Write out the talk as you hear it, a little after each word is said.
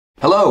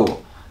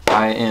Hello,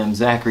 I am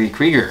Zachary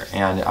Krueger,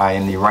 and I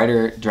am the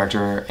writer,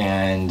 director,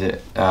 and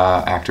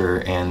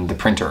actor, and the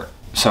printer.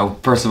 So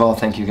first of all,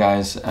 thank you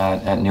guys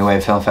at New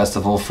Wave Film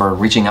Festival for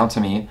reaching out to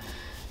me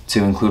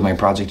to include my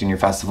project in your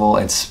festival.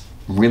 It's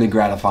really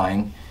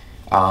gratifying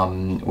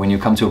when you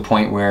come to a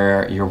point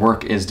where your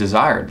work is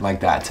desired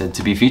like that,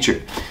 to be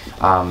featured.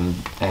 And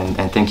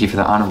thank you for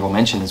the honorable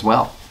mention as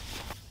well.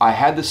 I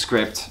had the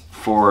script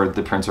for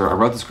the printer, I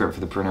wrote the script for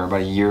the printer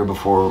about a year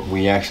before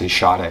we actually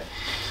shot it.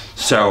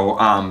 So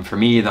for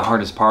me, the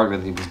hardest part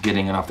really was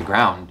getting it off the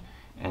ground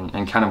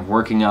and kind of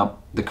working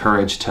up the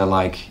courage to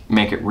like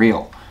make it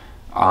real.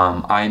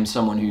 I am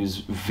someone who's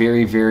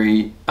very,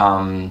 very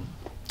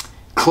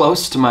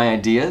close to my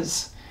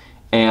ideas,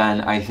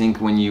 and I think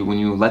when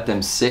you let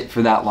them sit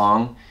for that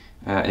long,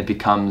 it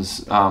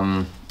becomes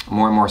more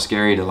and more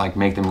scary to like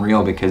make them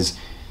real, because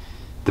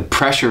the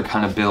pressure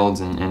kind of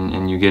builds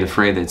and you get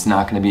afraid that it's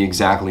not going to be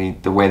exactly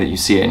the way that you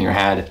see it in your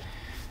head.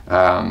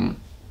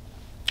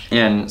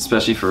 And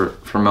especially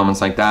for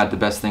moments like that, the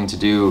best thing to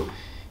do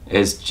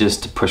is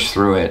just to push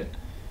through it,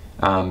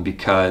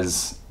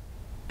 because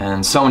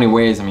in so many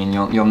ways, I mean,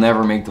 you'll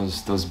never make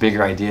those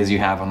bigger ideas you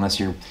have unless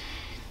you're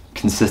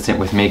consistent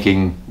with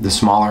making the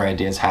smaller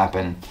ideas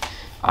happen.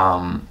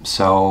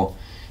 So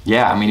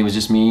yeah, I mean, it was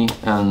just me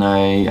and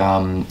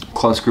a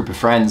close group of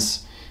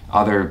friends,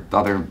 other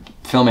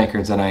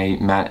filmmakers that I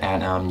met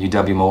at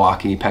UW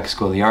Milwaukee Peck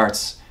School of the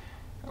Arts,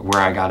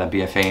 where I got a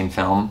BFA in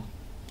film.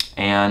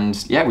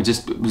 And yeah, it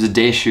was a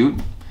day shoot,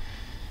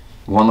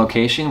 one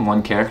location,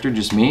 one character,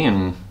 just me,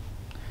 and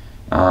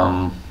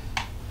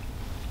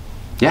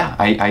yeah,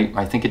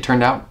 I think it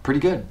turned out pretty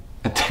good.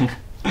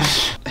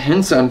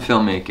 Hints on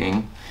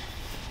filmmaking,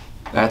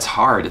 that's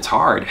hard, it's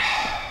hard.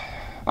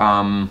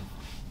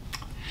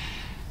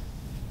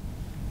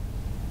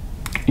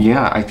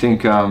 Yeah, I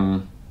think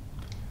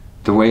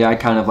the way I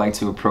kind of like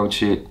to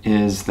approach it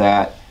is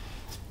that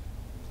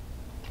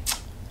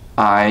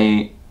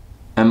I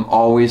am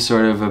always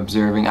sort of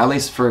observing, at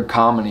least for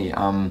comedy. It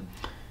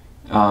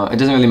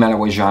doesn't really matter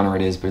what genre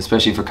it is, but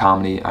especially for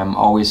comedy, I'm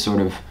always sort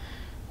of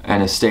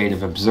in a state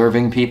of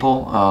observing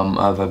people,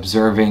 of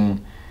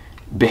observing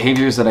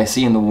behaviors that I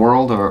see in the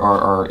world,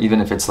 or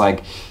even if it's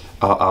like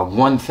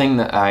one thing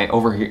that I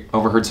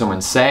overheard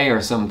someone say,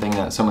 or something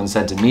that someone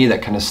said to me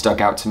that kind of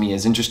stuck out to me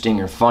as interesting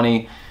or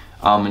funny.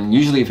 And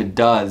usually if it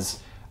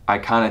does, I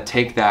kind of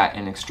take that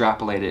and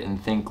extrapolate it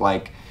and think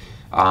like,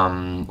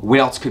 what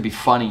else could be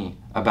funny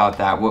about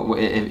that?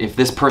 If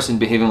this person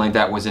behaving like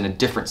that was in a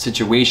different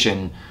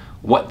situation,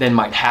 what then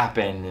might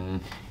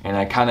happen? And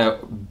I kind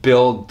of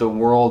build the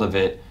world of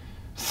it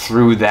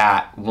through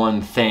that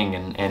one thing,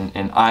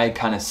 and I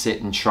kind of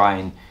sit and try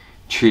and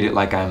treat it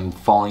like I'm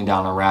falling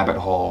down a rabbit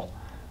hole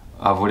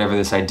of whatever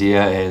this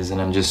idea is,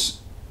 and I'm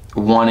just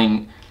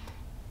wanting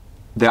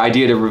the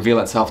idea to reveal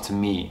itself to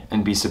me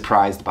and be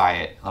surprised by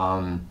it.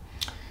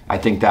 I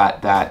think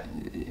that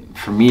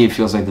for me, it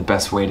feels like the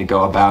best way to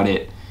go about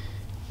it.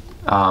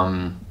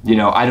 You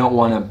know, I don't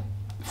want to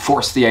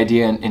force the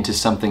idea into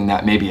something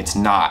that maybe it's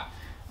not.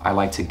 I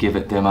like to give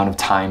it the amount of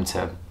time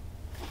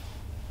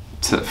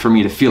for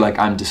me to feel like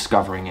I'm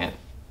discovering it.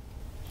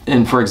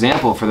 And for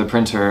example, for the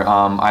printer,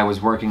 I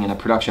was working in a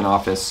production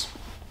office,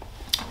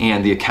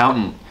 and the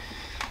accountant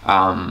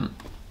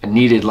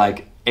needed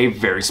like a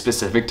very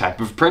specific type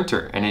of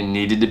printer, and it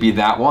needed to be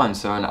that one.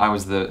 So, and I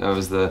was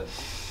the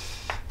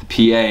PA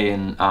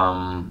in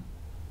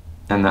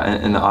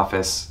the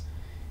office,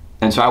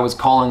 and so I was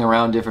calling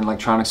around different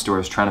electronics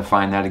stores trying to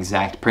find that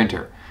exact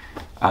printer.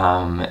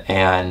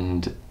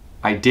 And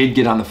I did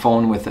get on the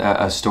phone with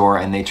a store,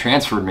 and they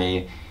transferred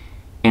me,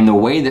 and the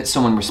way that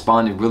someone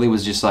responded really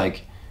was just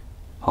like,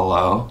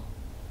 hello?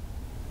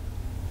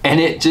 And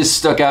it just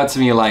stuck out to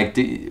me like,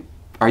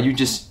 are you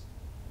just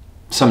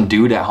some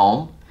dude at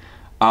home?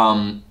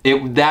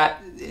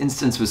 That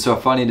instance was so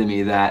funny to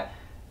me that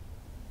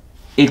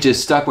it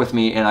just stuck with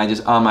me, and I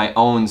just on my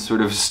own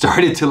sort of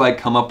started to like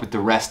come up with the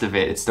rest of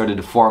it. It started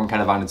to form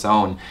kind of on its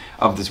own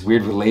of this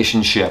weird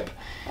relationship,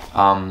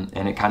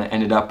 and it kind of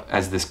ended up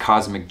as this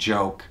cosmic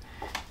joke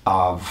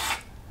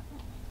of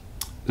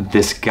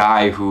this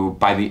guy who,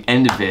 by the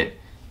end of it,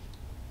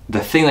 the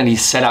thing that he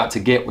set out to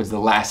get was the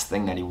last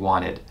thing that he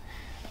wanted.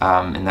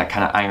 And that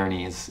kind of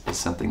irony is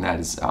something that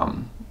is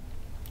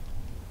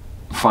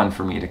fun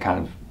for me to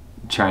kind of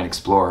try and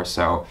explore.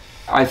 So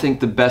I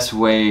think the best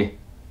way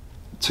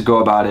to go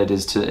about it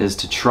is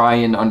to try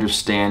and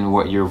understand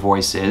what your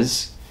voice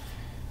is.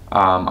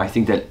 I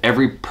think that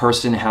every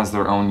person has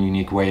their own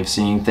unique way of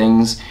seeing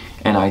things,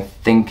 and I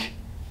think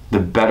the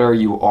better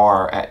you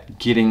are at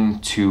getting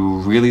to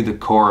really the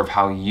core of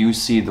how you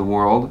see the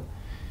world,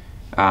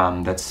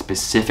 that's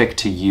specific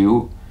to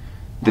you,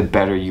 the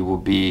better you will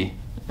be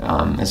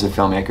as a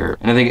filmmaker.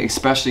 And I think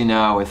especially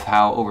now with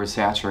how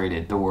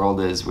oversaturated the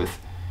world is with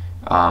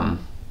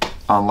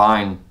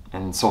online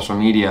and social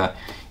media,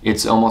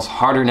 it's almost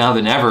harder now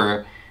than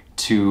ever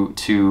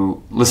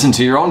to listen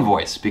to your own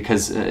voice,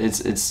 because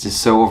it's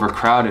just so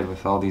overcrowded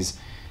with all these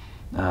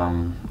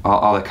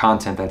all the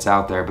content that's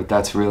out there. But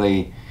that's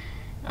really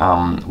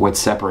what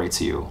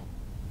separates you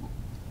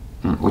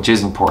which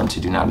is important to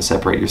do now to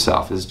separate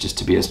yourself, is just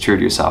to be as true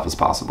to yourself as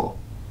possible.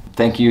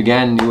 Thank you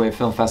again, New Wave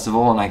Film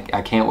Festival, and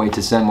I can't wait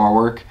to send more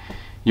work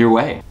your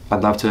way.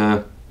 I'd love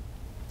to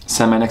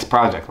send my next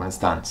project when it's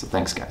done, so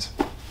thanks guys.